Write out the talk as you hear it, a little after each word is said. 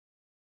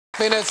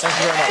Minutes. Thank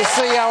you very much. The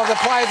CEO of the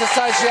Players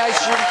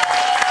Association.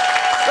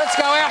 Let's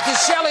go out to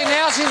Shelley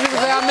now. She's with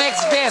our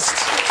next guest.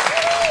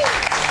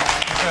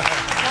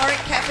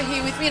 Warwick Kappa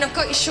here with me, and I've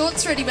got your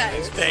shorts ready,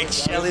 mate.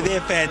 Thanks, Shelley. They're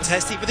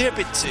fantastic, but they're a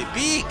bit too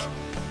big.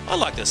 I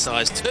like the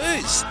size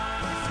 2s.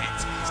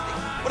 Fantastic.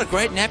 What a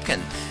great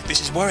napkin. This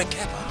is Warwick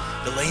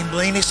Kappa, the lean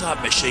bleeny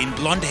type machine,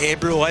 blonde hair,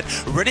 blue-eyed,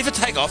 ready for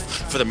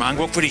takeoff for the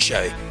Marngrook Footy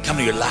Show.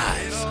 Coming to you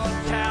live.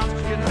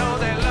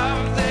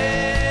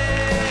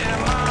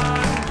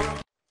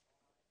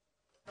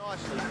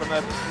 Nicely from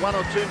a 1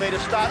 or 2 metre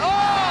start.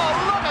 Oh,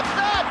 look at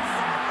that!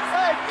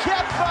 Hey,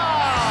 Kappa!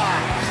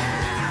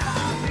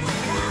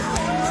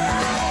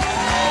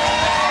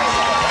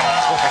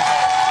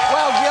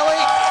 Well,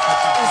 Gilly,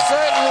 he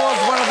certainly was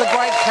one of the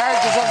great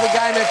characters of the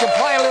game who can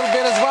play a little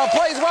bit as well.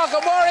 Please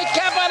welcome Warwick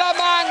Kappa to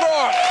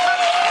Marngrook.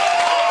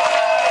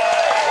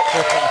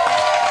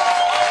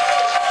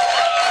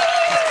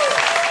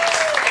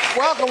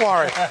 Welcome,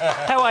 Warwick.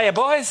 How are you,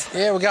 boys?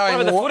 Yeah, we're going...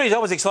 Over the footies, I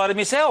was excited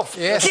myself.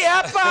 Yes.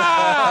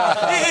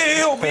 Kappa!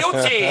 Ew,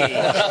 beauty!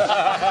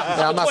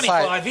 Now, I must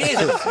 25 say,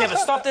 years, it's never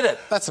stopped, did it?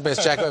 that's the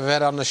best jacket we've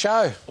had on the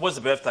show. It was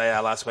the birthday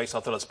last week, so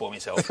I thought I'd spoil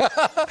myself.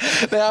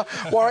 Now,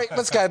 Warwick,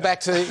 let's go back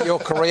to your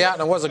career,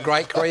 and it was a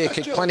great career. You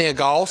kicked plenty of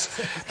goals.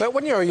 But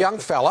when you were a young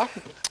fella,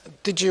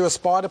 did you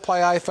aspire to play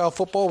AFL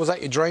football? Was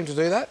that your dream to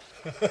do that?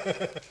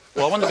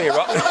 Well, I wanted to be a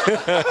rock...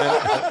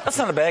 That's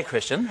not a bad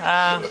question.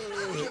 I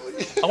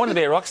wanted to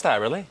be a rock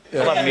star, really.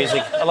 Yeah. I love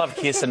music. I love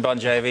Kiss and Bon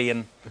Jovi,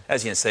 and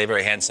as you can see, a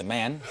very handsome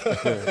man.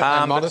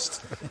 And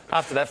modest.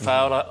 After that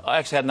failed, I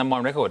actually had a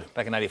 #1 record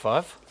back in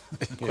 '85.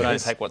 Could only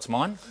take what's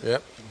mine.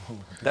 Yep.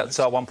 That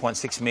sold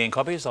 1.6 million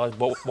copies. I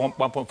bought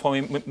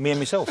 1.4 million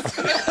myself.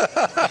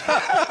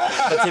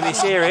 But to be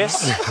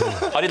serious,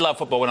 I did love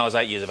football when I was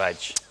 8 years of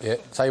age. Yeah.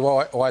 So you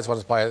always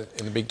wanted to play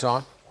in the big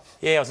time?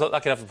 Yeah, I was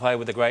lucky enough to play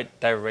with the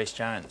great David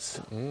Rees-Jones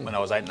when I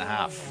was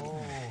 8.5.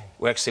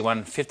 We actually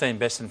won 15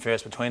 best and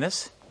fairest between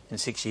us in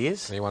 6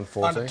 years. And you won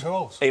 14? Under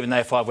 12s. Even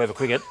though 5 were over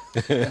cricket.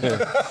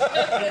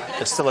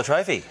 It's still a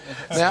trophy.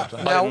 Now,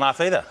 I didn't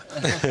laugh either.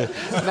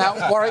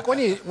 Now, Warwick,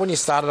 when you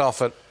started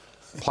off at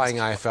playing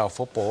AFL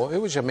football, who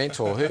was your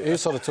mentor? Who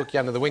sort of took you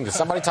under the wing? Did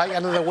somebody take you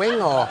under the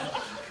wing, or...?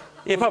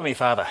 Yeah, probably my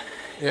father.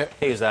 Yeah.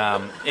 He was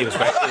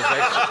great.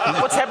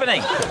 What's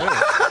happening?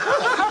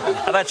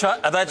 Are they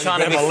trying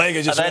to be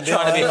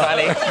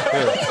funny?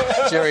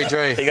 Jerry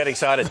Drew. He got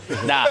excited.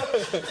 Nah,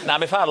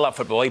 my father loved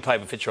football. He played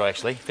with Fitzroy,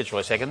 actually.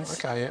 Fitzroy seconds.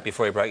 Okay, yeah.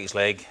 Before he broke his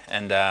leg.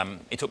 And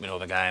he took me to all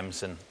the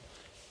games, and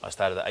I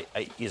started at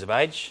 8 years of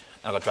age.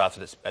 And I got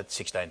drafted at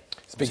 16.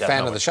 He's a big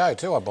fan of the show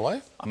too, I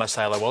believe. I must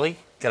say hello, Wally.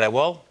 G'day,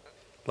 Wall.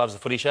 Loves the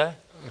footy show.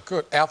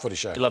 Good. Our footy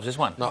show. He loves this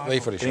one. Not the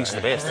footy show. He's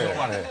the best.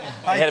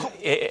 Yeah.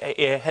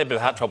 He had a bit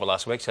of heart trouble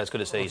last week, so it's good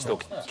to see he's still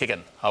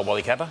kicking. Oh,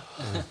 Wally Kappa.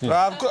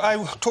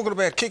 Talking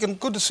about kicking,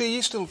 good to see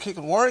you still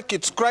kicking, Warwick.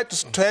 It's great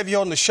to have you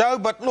on the show,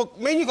 but look,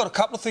 me and you got a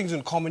couple of things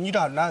in common. You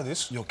don't know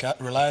this. You're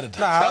related.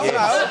 No. We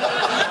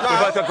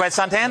both got great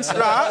suntans?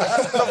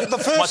 No. The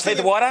first My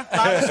teeth are whiter?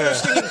 No, the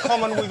first thing in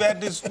common we've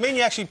had is me and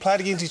you actually played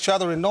against each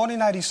other in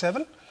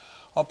 1987.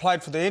 I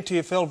played for the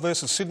NTFL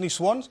versus Sydney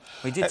Swans.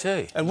 We did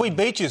too. And we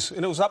beat you,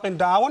 and it was up in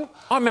Darwin.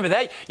 I remember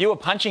that. You were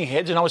punching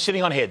heads and I was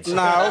sitting on heads. No.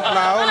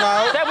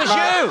 That was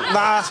you.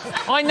 Nah.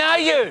 I know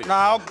you.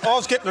 No, I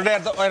was getting it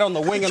out on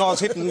the wing and I was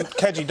hitting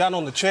Kadji Dunn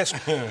on the chest.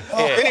 Yeah.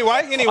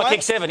 Anyway. I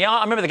kicked 7, yeah,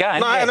 I remember the game.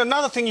 No, yeah. and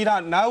another thing you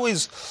don't know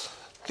is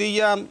the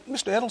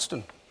Mr.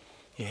 Edelston.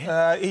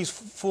 Yeah. His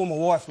former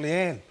wife,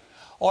 Leanne.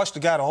 I used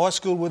to go to high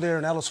school with her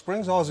in Alice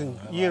Springs. I was in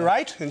year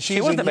 8 and she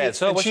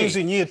was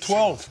in year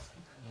 12.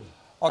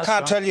 I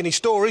can't tell you any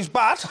stories,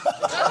 but...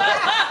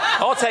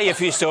 I'll tell you a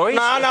few stories.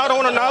 No, I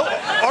don't want to know.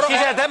 She's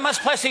had that much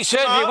plastic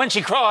surgery. When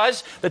she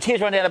cries, the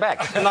tears run down her back.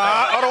 No,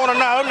 I don't want to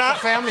know, no.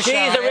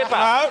 She's a ripper.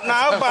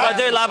 No, but... I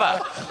do love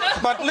her.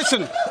 But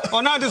listen,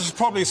 I know this is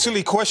probably a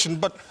silly question,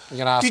 but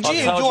did you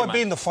enjoy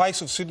being the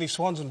face of Sydney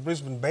Swans and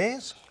Brisbane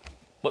Bears?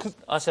 What?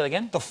 I said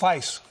again? The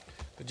face.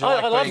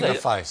 I loved the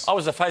it. face? I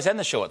was the face and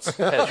the shorts.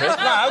 No,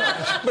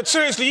 but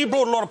seriously, you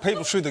brought a lot of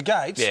people through the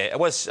gates. Yeah, it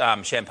was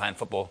champagne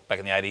football back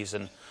in the 80s,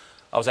 and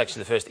I was actually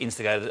the first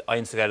instigator. I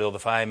instigated all the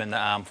fame and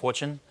the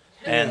fortune,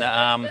 and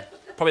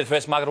probably the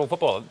first marketable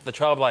footballer, the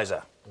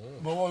trailblazer.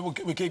 Well,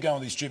 we keep going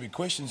with these stupid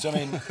questions. I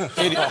mean...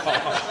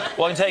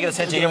 Well, I can take a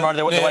sense of humour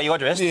the way you're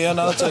dressed. Yeah,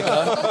 no, that's OK.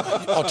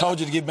 I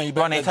told you to give me...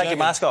 Ronnie, take your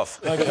mask off.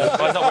 Okay.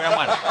 Well, he's not wearing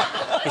one.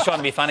 He's trying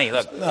to be funny,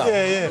 look. No,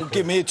 yeah.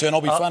 Give me a turn,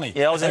 I'll be funny.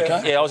 Yeah,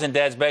 I was in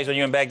Dad's bags when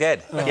you were in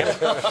Baghdad. Oh.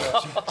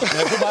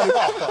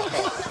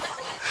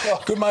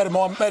 Yep. Good mate of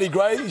mine, Matty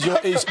Gray, he's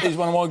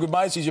one of my good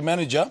mates, he's your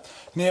manager.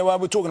 Now,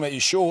 we're talking about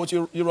your shorts,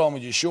 you're rolling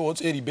with your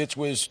shorts. Eddie Betts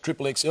wears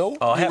XXL.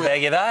 Oh, how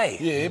big are they?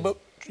 Yeah, but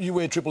you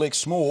wear XXX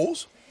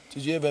smalls.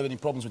 Did you ever have any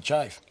problems with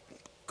chafe?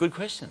 Good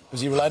question. Was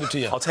he related to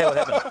you? I'll tell you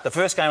what happened. The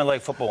first game of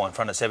league football in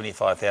front of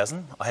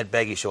 75,000, I had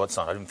baggy shorts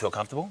on. I didn't feel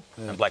comfortable.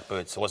 And black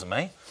boots. It wasn't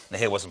me. And the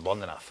hair wasn't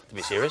blonde enough, to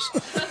be serious.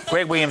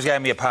 Greg Williams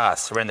gave me a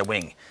pass around the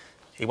wing.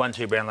 He won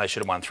 2 Brownlow,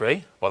 should have won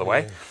 3, by the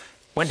way.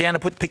 Went down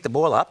to pick the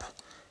ball up.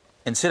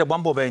 Instead of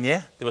 1 ball being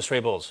there was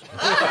 3 balls.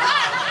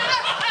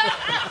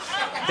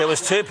 There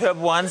was 2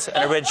 purple ones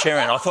and a red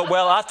Sharon. I thought,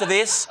 well, after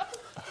this,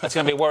 it's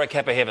going to be Warwick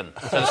Kappa heaven.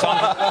 So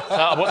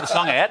I brought the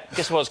song out.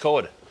 Guess what it's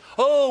called?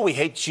 Oh, we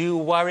hate you,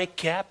 Warwick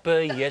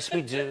Kappa, yes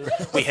we do.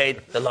 We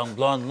hate the long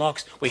blonde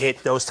locks. We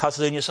hate those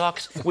tussles in your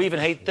socks. We even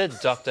hate the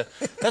doctor.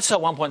 That's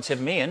sold 1.7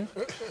 million.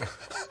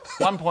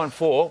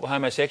 1.4 were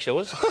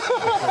homosexuals.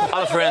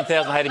 Other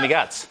 300,000 hated me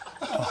guts.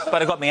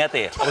 But it got me out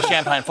there. It was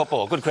champagne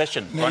football. Good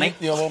question, Ronnie.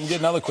 Yeah, well, I'm getting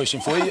another question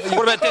for you.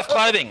 What about Deaf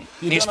Clothing,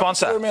 new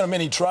sponsor? You're around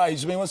many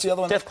trades. I mean, what's the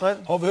other one? Deaf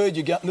Clothing. I've heard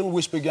you got a little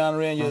whisper going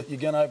around. You're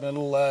going to open a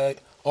little... I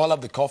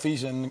love the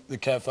coffees and the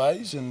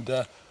cafes, and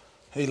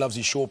he loves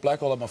his short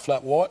black. I love my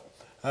flat white.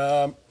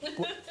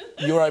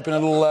 You're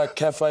opening a little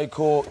cafe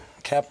called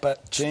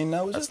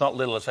Cappuccino, is it? It's not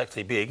little, it's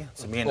actually big.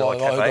 It's $1 million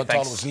cafe. I got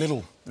told it was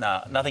little.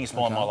 No, nothing's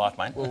small in my life,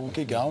 mate. Well, we'll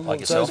keep going.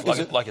 Like yourself.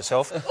 Like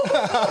yourself.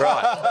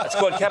 Right. It's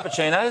called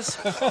Cappuccinos,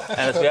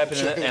 and it's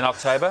opening in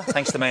October,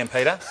 thanks to me and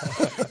Peter.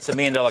 It's $1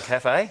 million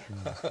cafe,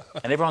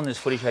 and everyone in this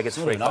footy show gets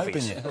free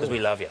coffees because we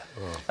love you.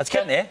 Let's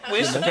get in there.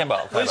 September,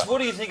 October. What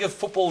do you think of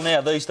football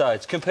now these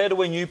days compared to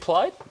when you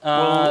played?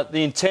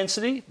 The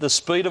intensity, the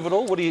speed of it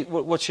all.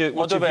 What's your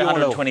I do about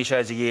 120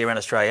 shows a year around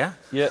Australia.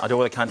 Yeah. I do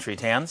all the country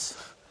towns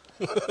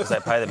because they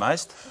pay the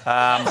most.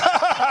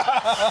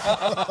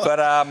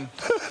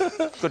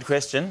 Good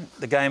question.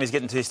 The game is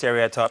getting too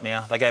stereotyped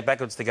now. They go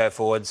backwards to go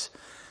forwards.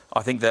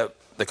 I think that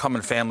the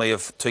common family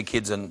of 2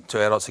 kids and 2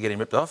 adults are getting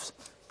ripped off.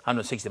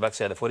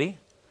 $160 out of footy.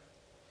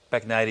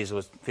 Back in the 80s it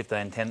was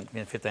 $15,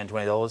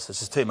 $20.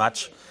 This is too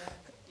much.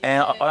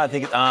 And I don't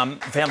think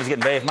families are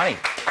getting value for money.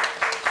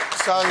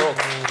 So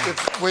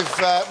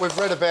we've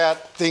read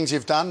about things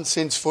you've done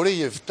since footy.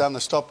 You've done the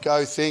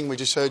stop-go thing. We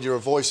just heard you're a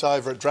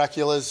voiceover at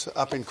Dracula's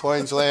up in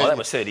Queensland. Oh, that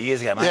was 30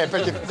 years ago, mate. Yeah,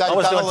 but I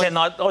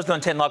was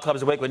doing 10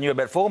 nightclubs a week when you were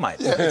about 4, mate.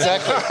 Yeah,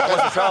 exactly. I was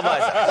a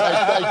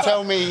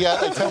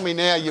trailblazer. They tell me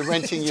now you're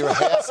renting your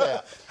house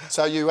out.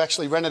 So you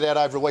actually rent it out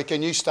over a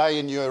weekend. You stay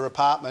in your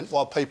apartment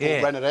while people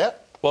rent it out.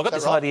 Well, I got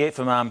this idea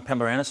from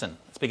Pamela Anderson.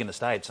 It's big in the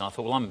States, and I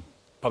thought, well, I'm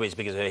probably as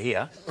big as her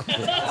here.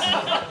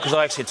 Because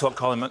I actually taught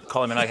Colin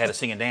Minogue how to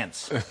sing and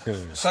dance.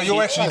 So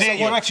you're actually there.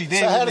 You're actually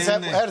there. So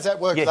how does that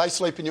work? Do they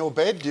sleep in your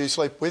bed? Do you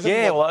sleep with them?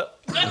 Yeah, well,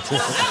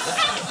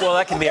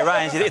 that can be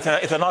arranged.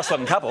 It's a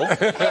nice-looking couple.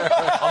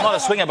 I'm not a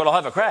swinger, but I'll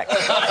have a crack.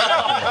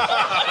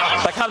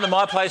 They come to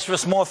my place for a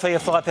small fee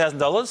of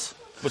 $5,000,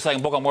 which they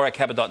can book on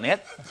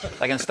warwickcapper.net.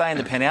 They can stay in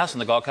the penthouse on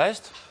the Gold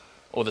Coast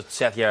or the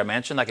South Yarra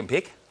Mansion. They can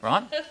pick,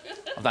 right?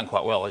 I've done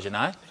quite well, as you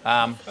know.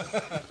 And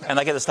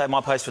they get to stay at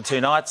my place for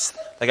 2 nights.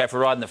 They go for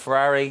a ride in the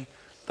Ferrari.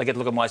 They get to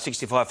look at my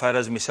 65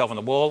 photos of myself on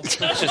the wall. It's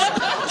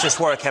just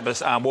Warwick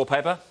Kappa's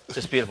wallpaper. It's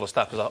just beautiful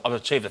stuff because I've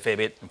achieved a fair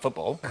bit in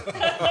football.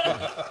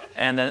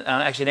 And then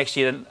actually next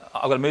year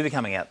I've got a movie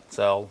coming out,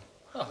 so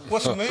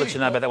what's the movie? Let you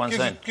know about that one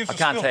soon. I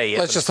can't tell you yet.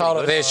 Let's just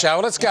hold it there, show.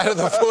 Let's go to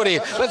the footy.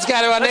 Let's go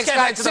to our next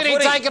game. Sydney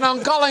taking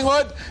on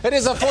Collingwood. It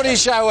is a footy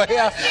show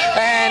here.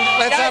 And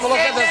let's have a look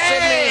at the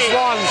Sydney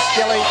Swans,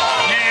 Gilly.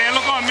 Yeah,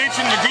 look, I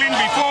mentioned McGlynn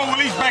before. Well,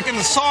 he's back in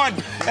the side.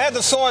 Had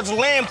the side's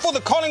lamb for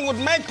the Collingwood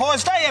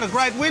Magpies. They had a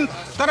great win.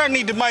 They don't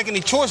need to make any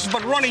choices.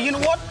 But, Ronnie, you know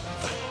what?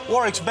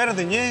 Warwick's better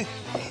than you.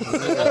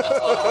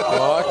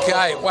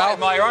 OK, well...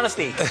 my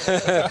honesty.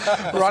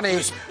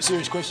 Ronnie...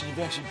 Serious question you've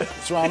actually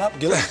thrown up,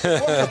 Gilly.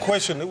 What was the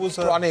question? It was...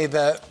 Ronnie,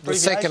 the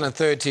second and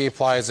third tier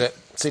players at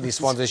Sydney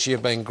Swans this year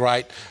have been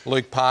great.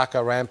 Luke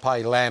Parker,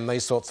 Rampay, Lamb,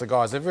 these sorts of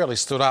guys. They've really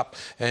stood up.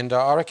 And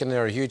I reckon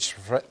they're a huge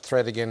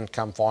threat again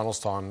come finals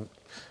time.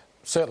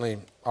 Certainly,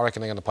 I reckon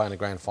they're going to play in the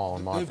grand final,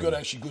 in my opinion. They've got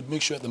actually good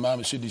mixture at the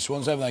moment, Sydney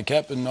Swans, haven't they,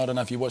 Cap? And I don't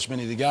know if you watched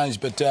many of the games,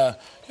 but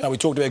we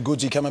talked about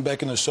Goodsy coming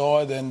back in the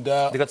side, and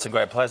they've got some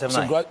great players,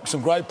 haven't they?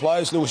 Some great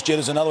players. Lewis Jett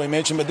is another we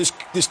mentioned, but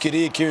this kid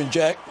here, Kieran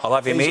Jack, I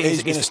love him.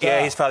 He's been a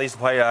star. His father used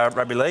to play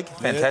rugby league,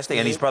 fantastic,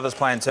 and his brother's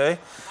playing too.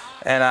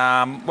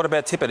 And what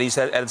about Tippett? He's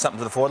added something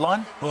to the forward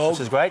line, which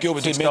is great.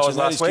 Gilbert did mention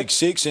that. He's kicked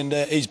 6, and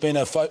he's been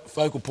a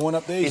focal point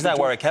up there. He's no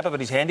Warwick Kappa,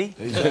 but he's handy.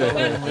 He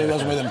doesn't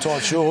wear them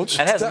tight shorts.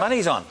 And how's the money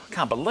he's on?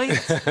 Can't believe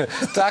it.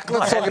 Duck,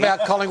 let's talk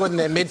about Collingwood and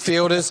their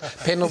midfielders.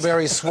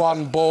 Pendlebury,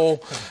 Swan,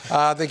 Ball.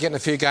 They're getting a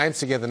few games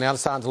together now. They're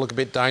starting to look a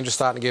bit dangerous,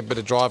 starting to get a bit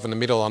of drive in the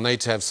middle. I need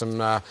to have some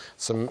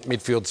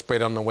midfield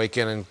spread on the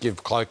weekend and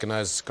give Cloak and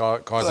those guys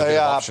a bit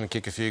of option to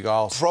kick a few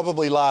goals.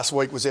 Probably last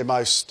week was their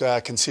most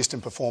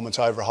consistent performance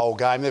over a whole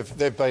game.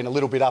 They've been a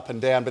little bit up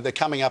and down, but they're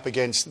coming up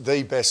against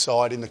the best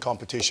side in the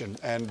competition.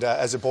 And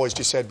as the boys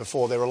just said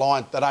before, they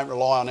don't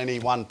rely on any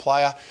one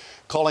player.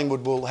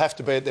 Collingwood will have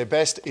to be at their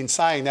best. In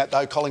saying that,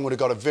 though, Collingwood have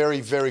got a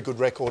very, very good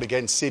record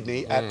against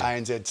Sydney at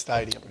ANZ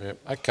Stadium. Yep.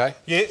 OK.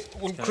 Yeah,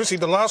 well, Chrissy,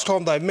 the last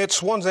time they met,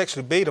 Swans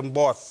actually beat them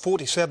by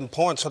 47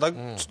 points,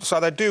 so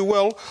they do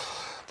well.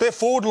 Their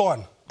forward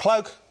line,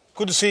 Cloak,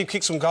 good to see him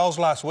kick some goals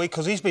last week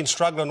because he's been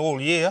struggling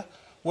all year.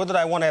 Whether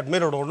they want to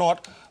admit it or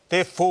not,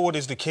 their forward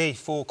is the key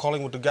for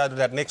Collingwood to go to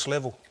that next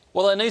level.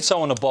 Well, they need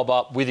someone to bob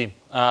up with him.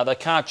 They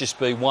can't just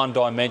be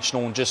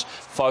one-dimensional and just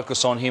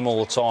focus on him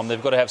all the time. They've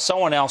got to have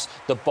someone else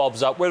that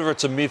bobs up, whether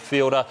it's a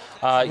midfielder.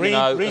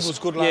 Reid was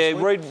good last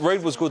week. Yeah,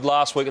 Reid was good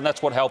last week, and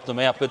that's what helped them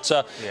out. But,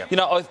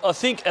 I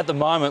think at the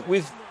moment,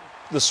 with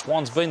the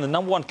Swans, being the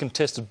 #1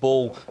 contested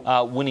ball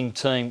winning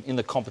team in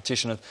the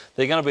competition,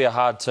 they're going to be a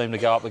hard team to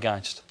go up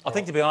against. I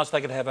think, to be honest,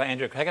 they could have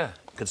Andrew Cracker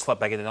could slot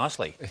back in there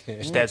nicely.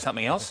 Just add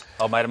something else.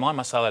 Old mate of mine,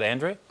 must say that to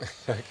Andrew.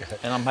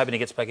 And I'm hoping he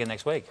gets back in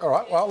next week. All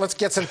right, well, let's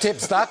get some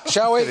tips, Duck,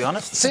 shall we? To be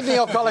honest. Sydney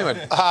or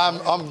Collingwood?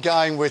 I'm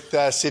going with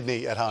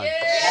Sydney at home.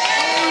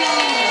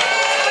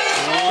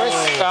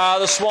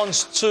 The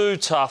Swans too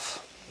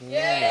tough.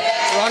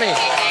 Ronnie?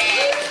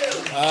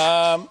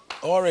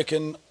 I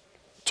reckon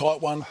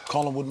tight one.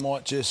 Collingwood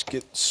might just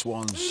get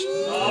Swans.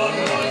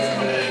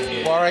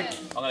 Warwick?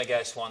 I'm going to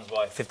go Swans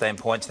by 15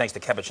 points thanks to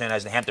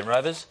Cappuccinos and Hampton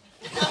Rovers.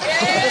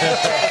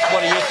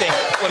 What do you think?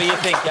 What do you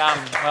think,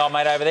 old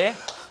mate over there?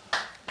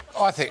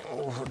 I think...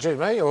 Gee,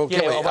 me or Yeah,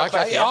 Gilly? well,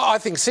 Okay, I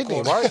think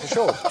Sydney, Warwick, for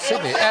sure.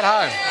 Sydney, at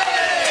home.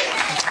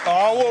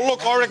 Oh, well,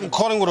 look, I reckon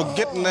Collingwood are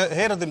getting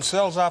ahead of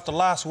themselves after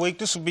last week.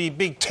 This will be a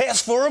big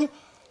test for them.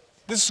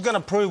 This is going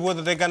to prove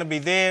whether they're going to be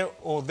there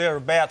or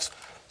thereabouts.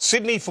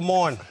 Sydney for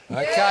mine.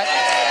 OK.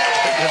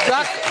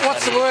 Duck,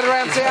 what's the word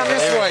around town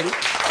this week?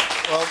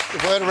 Well, the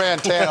word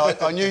around town,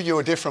 I knew you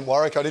were different,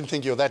 Warwick. I didn't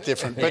think you were that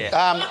different. But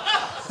I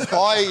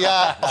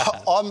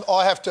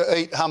have to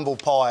eat humble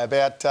pie.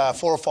 About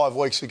 4 or 5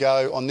 weeks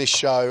ago on this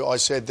show, I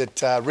said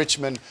that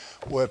Richmond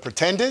were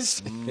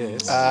pretenders.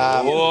 Yes.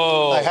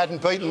 They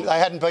hadn't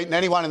beaten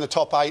anyone in the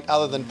top 8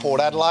 other than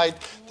Port Adelaide.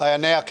 They are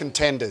now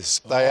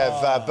contenders. They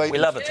have beaten... We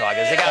love the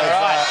Tigers. They're going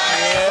right.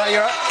 So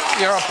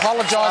you're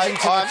apologising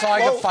to the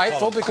Tiger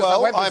faithful because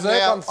they went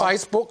berserk on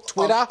Facebook,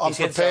 Twitter.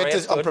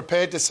 I'm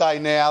prepared to say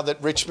now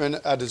that Richmond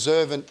are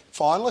deserving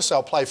finalists.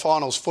 They'll play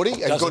finals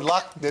footy, and good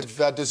luck.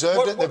 They've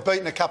deserved it. They've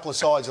beaten a couple of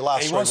sides the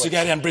last 3 weeks. He wants to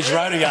go down Bridge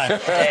Road again.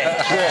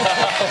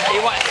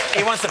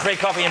 He wants the free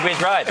coffee in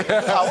Bridge Road.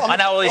 I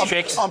know all these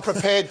tricks. I'm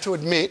prepared to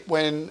admit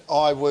when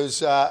I'd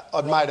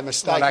made a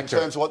mistake in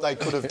terms of what they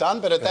could have done,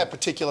 but at that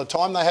particular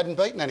time they hadn't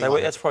beaten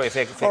anyone. That's probably a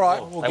fair All right.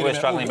 call. They were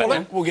struggling back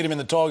then. We'll get him in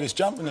the Tigers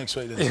jumping next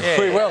week then.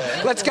 We will.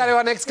 Let's go to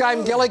our next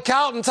game, Gilly.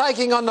 Carlton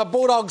taking on the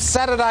Bulldogs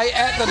Saturday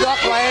at the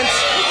Docklands.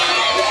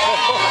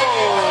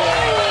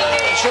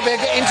 Should be an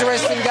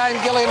interesting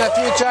game, Gilly, and a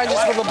few changes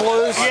for the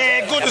Blues.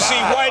 Yeah, good to see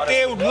Wade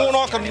there with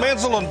Warnock and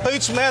Menzel and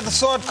Beats from the other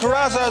side.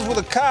 Carrazzo's with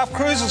a calf.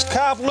 Cruisers,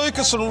 calf.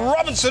 Lucas and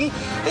Robinson.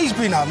 He's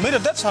been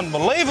omitted. That's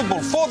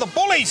unbelievable. For the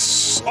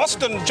Bullies,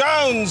 Austin,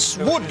 Jones,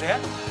 Wood.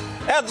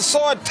 Out the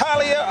side,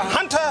 Talia,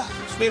 Hunter.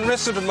 Has been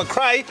rested and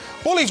McRae.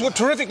 Bullies were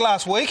terrific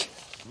last week.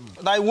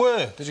 They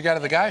were. Did you go to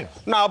the game?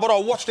 No, but I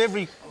watched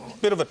every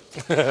bit of it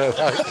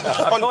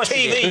on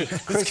TV.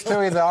 Chris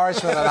Tui, the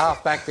Irishman at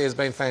half-back there, has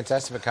been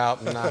fantastic for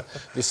Carlton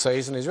this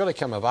season. He's really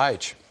come of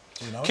age.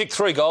 Kicked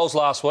 3 goals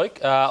last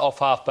week off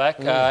half-back.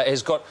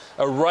 Has got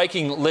a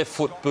raking left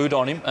foot boot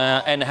on him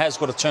and has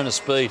got a turn of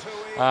speed.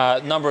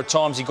 A number of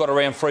times he got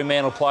around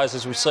Fremantle players,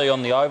 as we see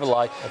on the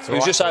overlay. He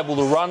was just able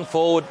to run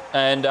forward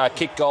and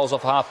kick goals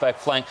off half-back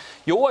flank.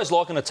 You always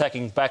like an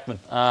attacking backman.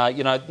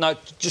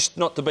 Just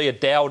not to be a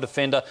dour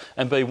defender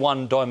and be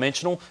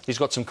one-dimensional. He's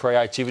got some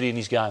creativity in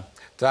his game.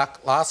 Duck,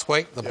 last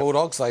week, the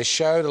Bulldogs, they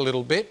showed a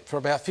little bit. For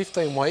about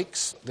 15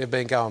 weeks, they've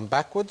been going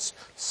backwards,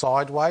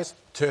 sideways,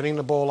 turning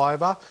the ball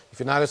over. If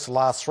you notice the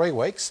last 3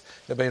 weeks,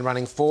 they've been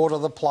running forward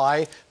of the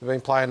play. They've been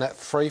playing that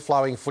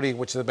free-flowing footy,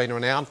 which they've been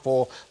renowned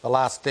for the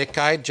last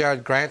decade.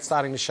 Jared Grant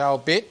starting to show a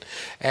bit.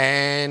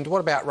 And what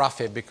about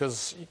Roughhead?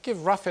 Because you give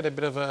Roughhead a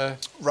bit of a...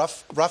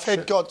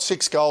 Roughhead got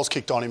 6 goals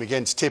kicked on him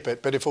against Tippett,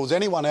 but if it was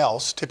anyone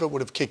else, Tippett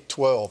would have kicked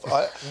 12.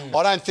 I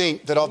don't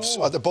think that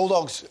the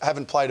Bulldogs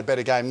haven't played a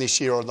better game this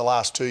year or in the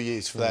last 2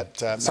 years for that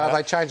So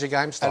they changed the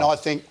game style? And I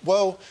think,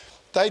 well...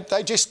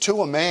 They just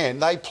to a man.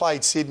 They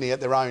played Sydney at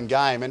their own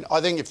game. And I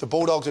think if the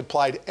Bulldogs had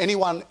played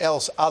anyone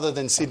else other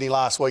than Sydney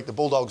last week, the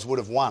Bulldogs would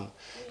have won.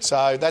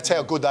 So that's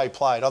how good they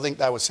played. I think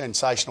they were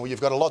sensational. You've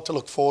got a lot to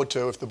look forward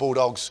to if the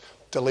Bulldogs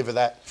deliver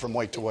that from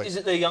week to week. Is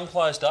it the young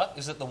players, Duck?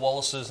 Is it the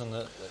Wallaces and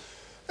the...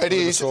 It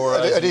is.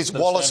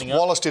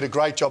 Wallace did a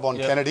great job on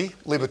Kennedy.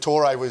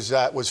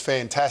 Liberatore was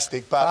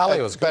fantastic. But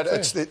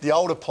it's the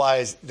older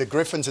players, the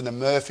Griffins and the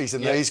Murphys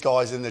and these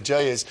guys and the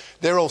Gias,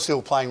 they're all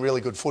still playing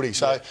really good footy.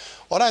 So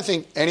I don't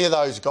think any of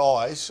those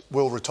guys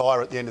will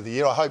retire at the end of the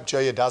year. I hope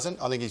Gia doesn't.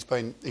 I think he's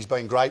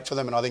been great for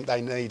them, and I think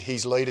they need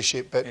his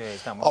leadership. But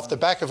off the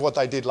back of what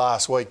they did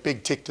last week,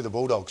 big tick to the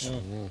Bulldogs.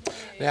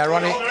 Now,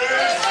 Ronnie,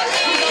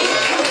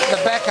 the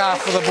back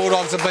half of the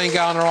Bulldogs have been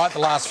going all right the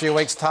last few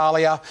weeks.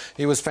 Talia,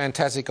 he was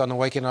fantastic on the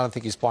weekend. I don't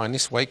think he's playing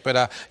this week.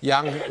 But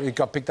Young, who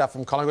got picked up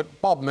from Collingwood.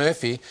 Bob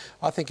Murphy,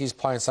 I think he's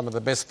playing some of the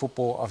best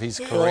football of his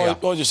career.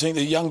 I just think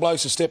the young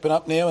blokes are stepping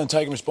up now and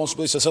taking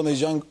responsibility. So some of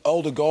these young,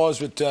 older guys,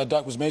 that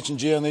Duck was mentioned,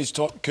 Gio and these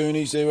top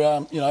Coonies,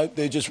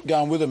 they're just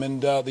going with them.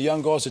 And the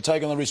young guys are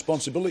taking the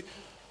responsibility.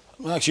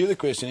 I'll ask you the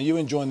question. Are you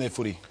enjoying their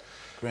footy,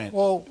 Grant?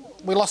 Well,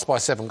 we lost by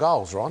 7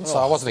 goals, Ron, so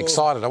I wasn't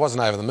excited. I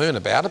wasn't over the moon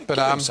about it. But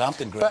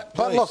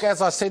but look, as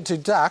I said to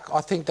Duck,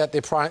 I think that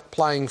they're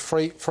playing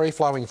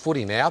free-flowing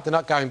footy now. They're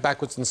not going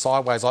backwards and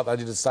sideways like they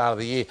did at the start of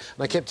the year. And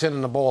they kept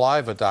turning the ball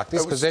over, Duck.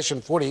 This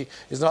possession footy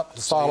is not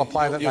the style of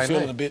play that they need. You're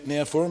feeling a bit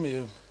now for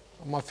them?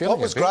 What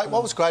was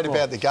great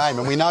about the game,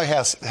 and we know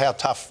how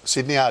tough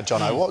Sydney are,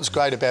 Jono. What was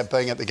great about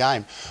being at the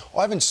game,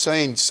 I haven't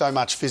seen so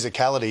much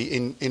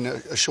physicality in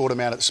a short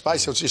amount of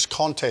space. It was just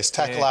contest,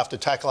 tackle after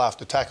tackle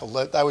after tackle.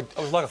 They would. It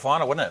was like a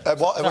final, wasn't it? It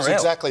was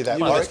exactly that.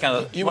 Most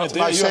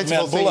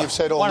sensible thing you've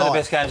said all night. One of the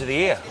best games of the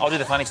year. I'll do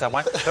the funny stuff,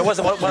 mate. It was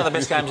one of the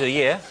best games of the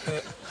year.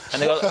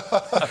 And they've got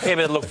a fair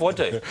bit to look forward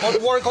to.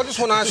 Warwick, I just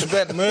want to ask you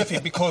about Murphy,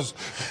 because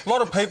a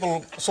lot of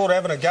people sort of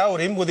having a go at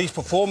him with his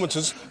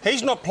performances.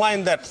 He's not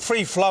playing that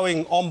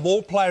free-flowing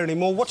on-ball player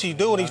anymore. What's he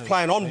doing? He's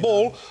playing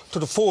on-ball to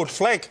the forward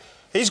flank.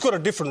 He's got a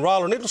different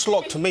role, and it looks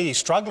like, to me, he's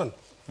struggling.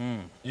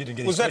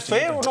 Was that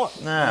fair or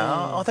not?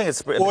 No, I think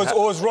it's...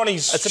 Or is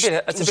Ronnie's... It's a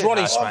bit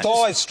Ronnie's harsh,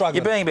 thighs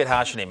struggling? You're being a bit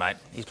harsh on him, mate.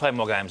 He's played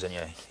more games than you.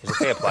 He's a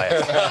fair player.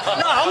 No,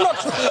 I'm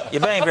not...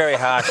 You're being very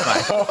harsh,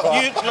 mate.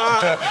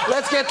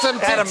 Let's get some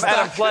tips,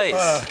 Adam, please.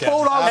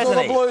 Bulldogs or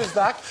the Blues,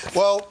 Duck?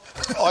 Well,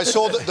 I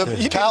saw that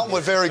the Carlton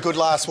were very good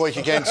last week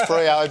against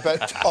Freo,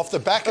 but off the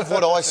back of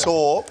what I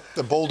saw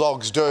the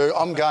Bulldogs do,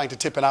 I'm going to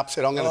tip an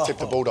upset. I'm going to tip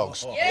the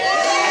Bulldogs.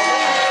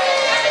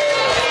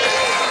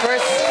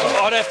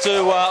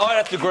 I'd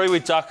have to agree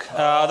with Duck.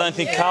 I don't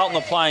think Carlton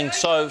are playing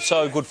so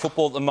good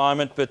football at the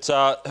moment, but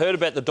heard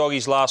about the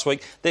Doggies last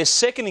week. They're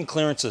second in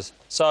clearances,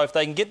 so if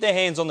they can get their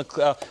hands on the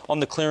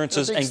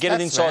clearances and get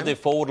it inside their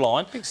forward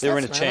line, they're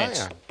in a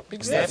chance.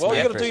 Big stats, well,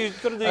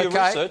 you've got to do your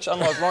research,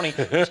 unlike Ronnie.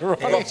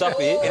 Rocks up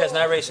here. He has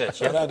no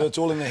research. No, it's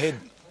all in the head.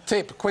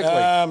 Tip, quickly.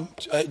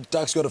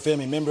 Duck's got a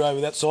family member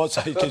over that side,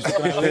 so he keeps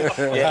looking over there.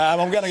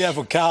 I'm going to go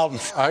for Carlton.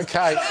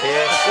 OK.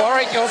 Yes.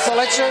 Warwick, your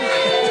selection?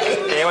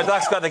 Yeah, well,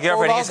 Duck's got the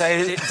girlfriend here,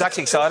 so Duck's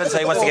excited, so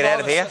he wants to get out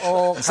of here.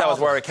 And so is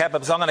Warwick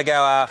Kappa. So I'm going to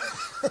go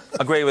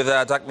agree with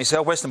Duck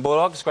myself. Western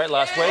Bulldogs, great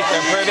last week,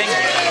 they're improving.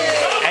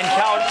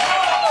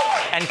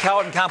 And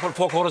Carlton can't put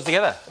 4 quarters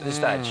together at this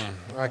stage.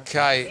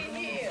 OK.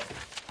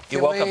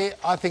 You're welcome.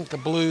 I think the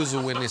Blues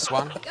will win this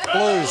one.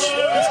 Blues.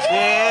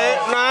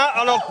 Yeah,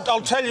 and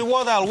I'll tell you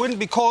why they'll win,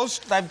 because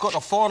they've got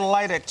a final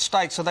 8 at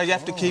stake, so they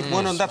have to keep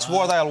winning. That's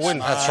why they'll win.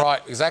 That's right,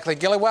 exactly.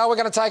 Gilly, well, we're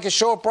going to take a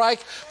short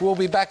break. We'll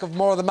be back with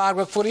more of the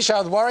Marngrook Footy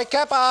Show with Warwick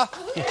Kappa.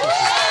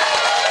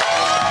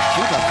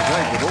 Keep up to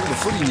date with all the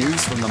footy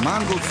news from the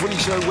Marngrook Footy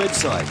Show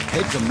website.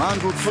 Head to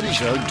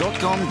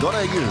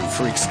marngrookfootyshow.com.au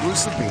for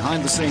exclusive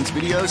behind-the-scenes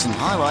videos and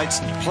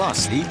highlights,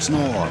 plus heaps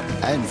more.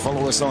 And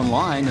follow us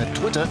online at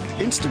Twitter,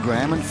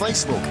 Instagram and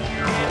Facebook.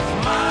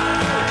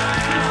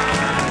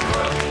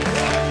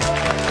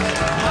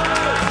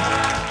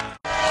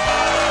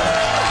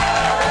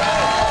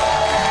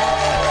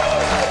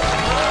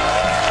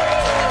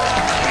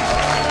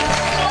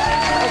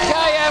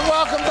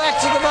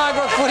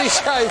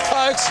 Show,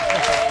 folks.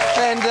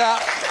 And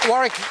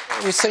Warwick,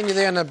 we've seen you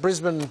there in a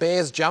Brisbane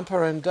Bears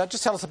jumper, and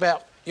just tell us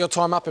about your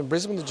time up in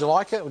Brisbane. Did you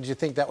like it, or did you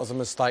think that was a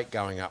mistake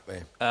going up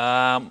there?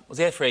 I was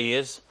there 3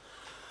 years.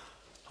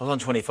 I was on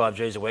 25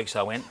 G's a week, so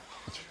I went.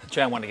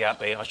 Joan wanted to go up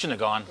there. I shouldn't have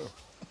gone.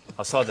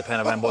 I sold the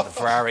Panama and bought the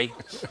Ferrari.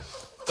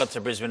 Got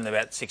to Brisbane in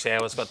about 6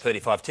 hours, got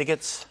 35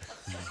 tickets.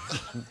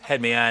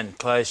 Had my own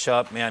clothes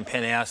shop, my own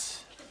penthouse.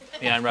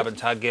 My own rub and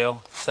tug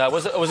girl. So it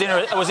was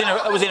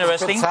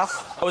interesting.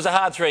 It was a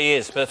hard 3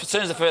 years, but as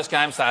soon as the first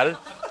game started,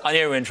 I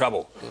knew we were in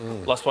trouble.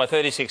 Lost by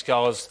 36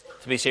 goals,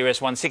 to be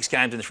serious, won 6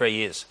 games in 3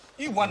 years.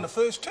 You won the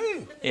first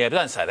 2. Yeah, but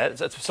don't say that.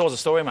 It's always a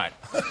story, mate.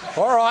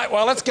 All right,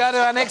 well, let's go to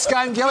our next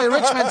game, Gilly.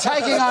 Richmond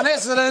taking on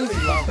Essendon.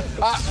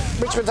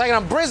 Richmond taking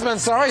on Brisbane,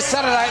 Saturday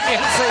at the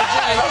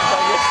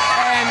MCG.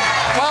 And,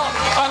 well,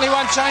 only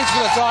one change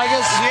for the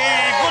Tigers.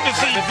 Yeah, good to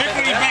see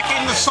Vickery back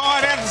in the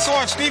side. Out the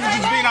side,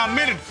 Stephenson's been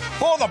omitted.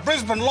 For the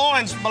Brisbane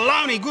Lions,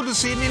 Maloney, good to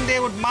see him in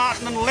there with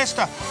Martin and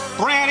Lester.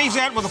 Brown, he's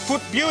out with a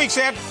foot. Buick's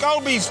out.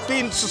 Golby's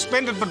been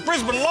suspended. But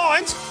Brisbane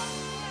Lions,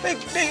 they're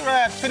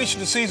finishing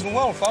the season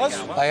well, fellas.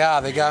 They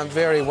are. They're going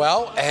very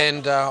well.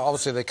 And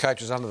obviously their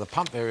coach was under the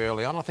pump very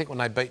early on. I think when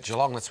they beat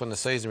Geelong, that's when the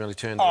season really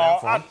turned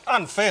around for them.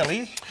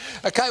 Unfairly.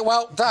 OK,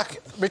 well, Duck,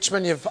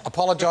 Richmond, you've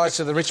apologised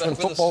to the Richmond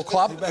Football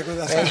Club. And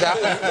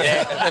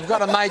they've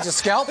got a major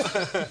scalp.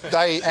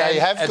 They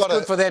have got it's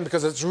good for them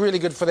because it's really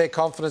good for their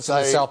confidence and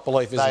their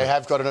self-belief, isn't it? They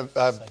have got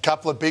a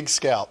couple of big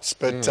scalps,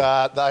 but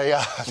they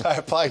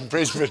are playing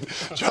Brisbane.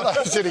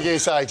 John's sitting here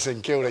saying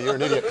St Kilda, you're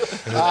an idiot.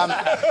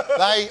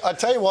 I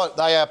tell you what,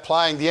 they are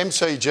playing. The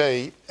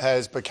MCG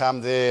has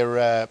become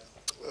their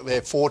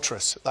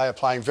fortress. They are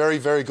playing very,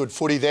 very good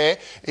footy there.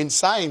 In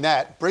saying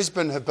that,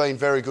 Brisbane have been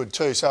very good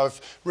too. So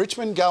if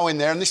Richmond go in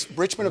there, and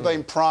Richmond have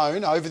been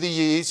prone over the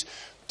years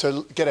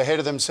to get ahead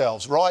of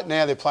themselves. Right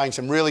now they're playing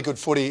some really good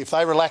footy. If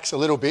they relax a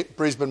little bit,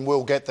 Brisbane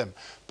will get them.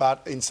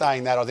 But in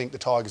saying that, I think the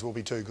Tigers will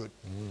be too good.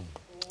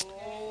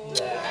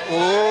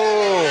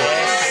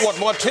 What,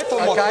 my tip or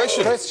my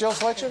question? Chris, your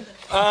selection?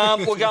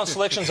 We're going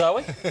selections, are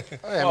we? Yeah,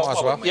 might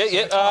as well.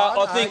 Yeah.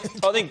 I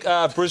think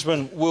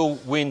Brisbane will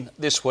win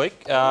this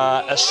week.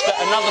 Another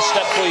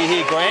stat for you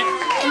here, Grant.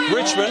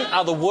 Richmond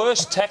are the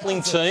worst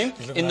tackling team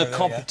in the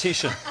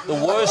competition. The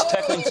worst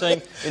tackling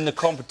team in the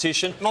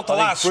competition. Not the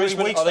last 3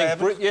 weeks,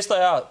 yes,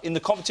 they are. In the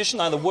competition,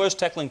 they're the worst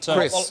tackling team.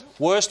 Chris.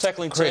 Worst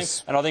tackling team.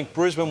 And I think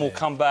Brisbane will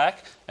come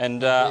back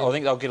and I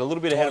think they'll get a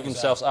little bit ahead of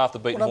themselves after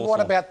beating Hawthorn.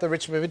 What about the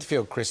Richmond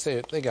midfield, Chris?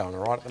 They're going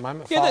all right at the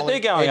moment. Yeah, Foley, they're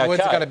going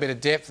Edwards, okay. Got a bit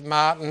of depth.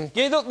 Martin.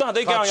 Yeah, no,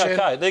 they're going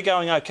okay. They're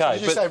going okay.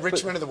 Did you say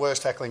Richmond are the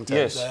worst tackling team?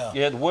 Yes,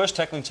 yeah, the worst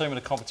tackling team in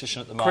the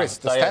competition at the moment. Chris,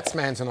 the stats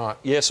man tonight.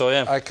 Yes, I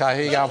am. Okay,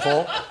 who are you going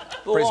for?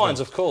 The Lions,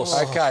 of course.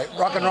 Okay,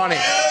 Rock and Ronnie.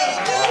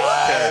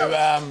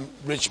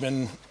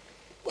 Richmond.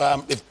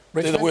 If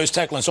they're the worst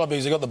tackling side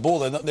because they got the ball,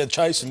 they're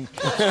chasing.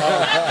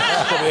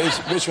 Probably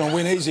Richmond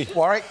win easy.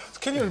 Warwick.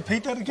 Can you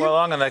repeat that again? Well,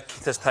 I'm going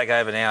to just take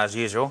over now as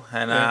usual,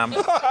 and I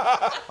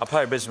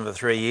played Brisbane for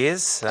 3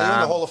 years. Are you in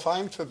the Hall of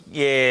Fame?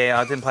 Yeah,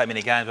 I didn't play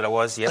many games, but I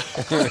was. Yep.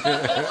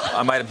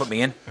 I made him put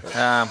me in, so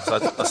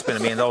I spent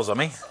 $1 million on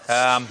me.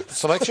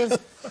 Selection?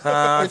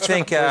 I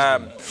think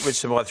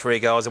Richmond by 3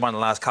 goals. They won the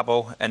last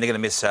couple, and they're going to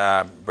miss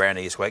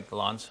Brownie this week. The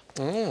Lions.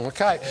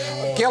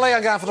 Okay, Gilly,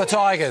 I'm going for the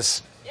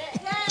Tigers.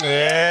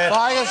 Yeah.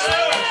 Tigers.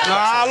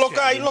 Nah, look,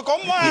 look,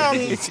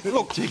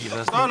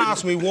 don't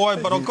ask me why,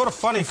 but I've got a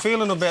funny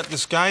feeling about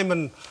this game,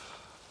 and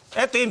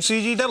at the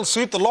MCG, that'll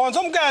suit the Lions.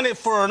 I'm going in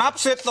for an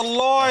upset the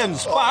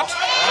Lions, but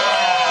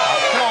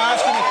can I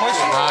ask you a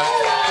question? No.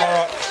 All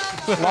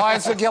right.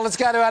 Lions for Gill. Let's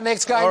go to our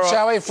next game,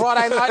 shall we?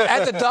 Friday night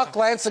at the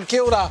Docklands, St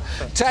Kilda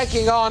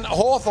taking on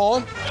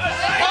Hawthorn.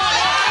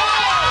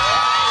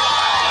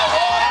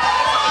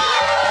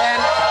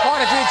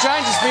 A few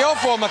changes for your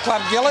former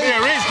club, Gilly.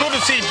 Yeah, it is good to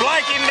see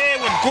Blake in there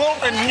with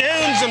Galt and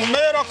Nunes and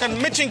Murdoch and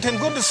Mitchington.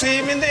 Good to see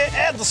him in there.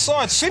 Add the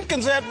side.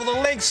 Simpkins out with a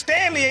leg.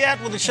 Stanley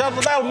out with a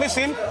shoulder. They'll miss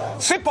him.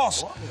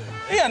 Sipos,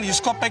 he only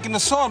just got back in the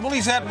side. Well,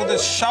 he's out with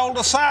his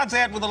shoulder. Sard's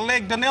out with a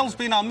leg. Donnell's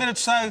been on minutes.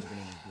 So,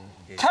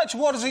 Coach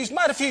Waters, he's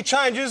made a few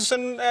changes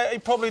and he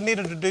probably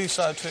needed to do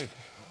so too.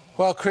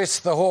 Well, Chris,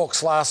 the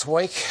Hawks last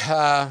week,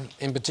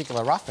 in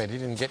particular Roughhead, he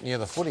didn't get near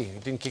the footy. He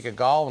didn't kick a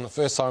goal in the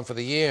first time for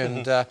the year,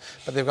 and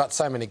but they've got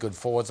so many good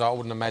forwards, I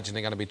wouldn't imagine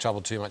they're going to be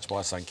troubled too much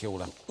by St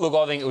Kilda. Look,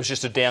 I think it was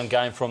just a down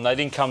game from them.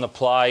 They didn't come to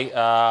play.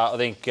 I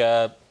think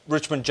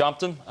Richmond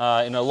jumped them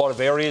in a lot of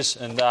areas,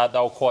 and they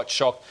were quite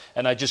shocked,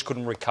 and they just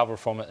couldn't recover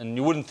from it. And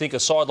you wouldn't think a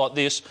side like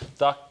this,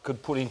 Duck,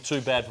 could put in 2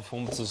 bad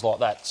performances like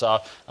that.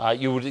 So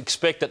you would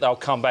expect that they'll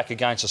come back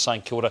against the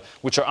St Kilda,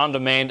 which are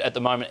undermanned at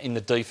the moment in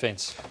the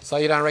defence. So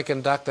you don't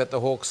reckon, Duck, that the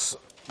Hawks'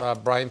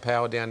 brain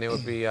power down there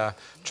would be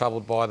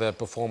troubled by the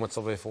performance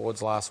of their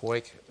forwards last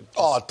week?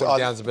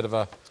 Down as a bit of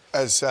a...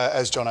 As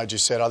Jono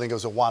just said, I think it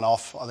was a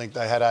one-off. I think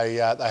they had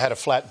a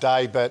flat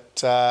day, but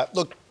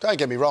look, don't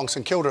get me wrong,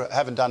 St Kilda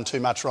haven't done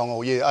too much wrong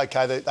all year.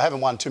 OK, they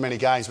haven't won too many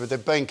games, but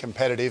they've been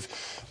competitive.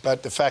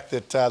 But the fact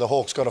that the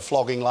Hawks got a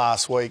flogging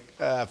last week,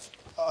 I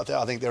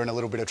think they're in a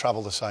little bit of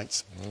trouble, the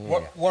Saints.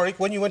 Warwick,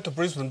 when you went to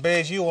Brisbane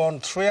Bears, you were on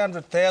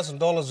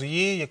 $300,000 a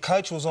year. Your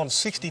coach was on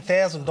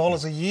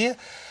 $60,000 a year.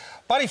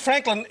 Buddy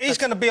Franklin, he's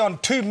going to be on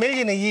 $2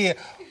 million a year.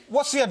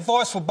 What's the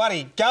advice for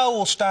Buddy? Go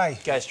or stay?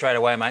 Go straight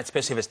away, mate,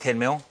 especially if it's 10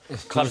 mil.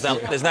 Clubs don't,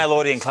 there's no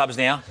loyalty in clubs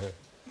now.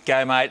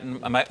 Go, mate,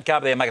 and go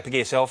up there and make a pick of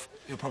yourself.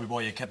 He'll probably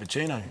buy you a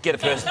cappuccino. Get a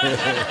person.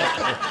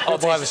 I'll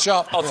buy the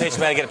shop. I'll teach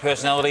him how to get a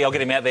personality. I'll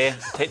get him out there.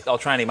 I'll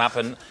train him up,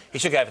 and he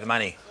should go for the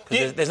money.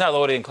 Because there's no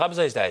loyalty in clubs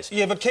these days.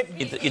 Yeah, but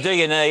you do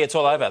your knee, it's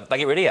all over. They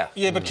get rid of you.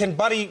 Yeah, but can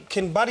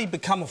Buddy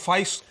become a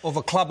face of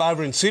a club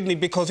over in Sydney,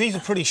 because he's a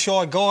pretty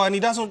shy guy and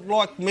he doesn't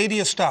like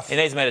media stuff? He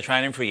needs me to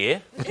train him for a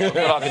year. But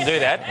I can do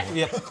that.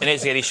 Yep. He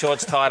needs to get his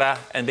shorts tighter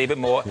and be a bit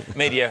more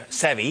media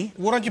savvy.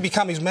 Why don't you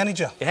become his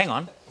manager? Yeah, hang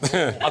on.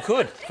 I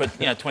could, for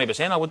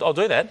 20%. I'll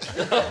do that.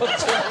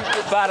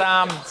 But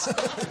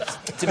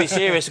to be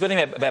serious, the good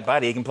thing about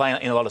Buddy, he can play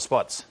in a lot of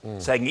spots,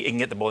 so he can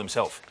get the ball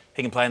himself.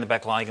 He can play in the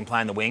back line, he can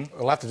play in the wing.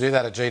 We'll have to do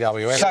that at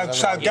GWS.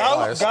 So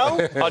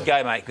go. I'd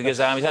go, mate, because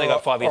he's only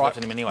got 5 years left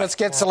in him anyway. Let's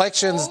get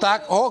selections.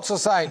 Duck, Hawks or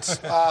Saints?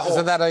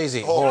 Isn't that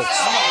easy? Hawks.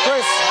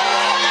 Chris.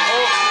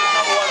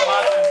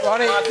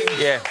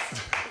 Ronnie. Yeah.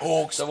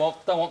 Hawks. Don't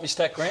want me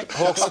stack, Grant.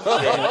 Hawks.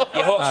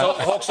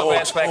 Hawks will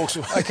bounce back.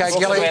 Okay,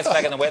 Gilly. Hawks will bounce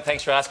back in the wet.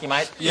 Thanks for asking,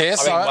 mate.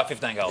 Yes, I reckon by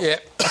 15 goals.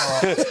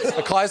 Yeah.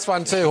 A close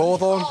one too,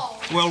 Hawthorn.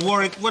 Well,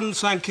 Warwick, when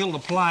St Kilda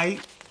play,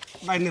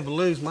 they never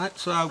lose, mate.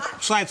 So,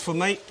 Saints for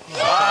me.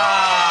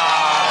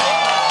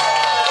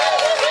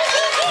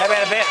 How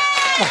about a bet?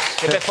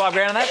 You bet $5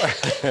 grand on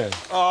that?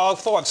 Oh,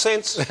 5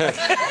 cents.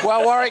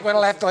 Well, Warwick,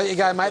 we'll have to let you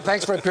go, mate.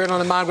 Thanks for appearing on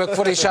the Marngrook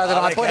Footy Show that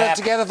I put it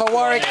together for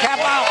Warwick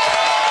Kappa.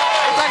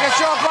 We'll take a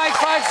short break,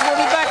 folks.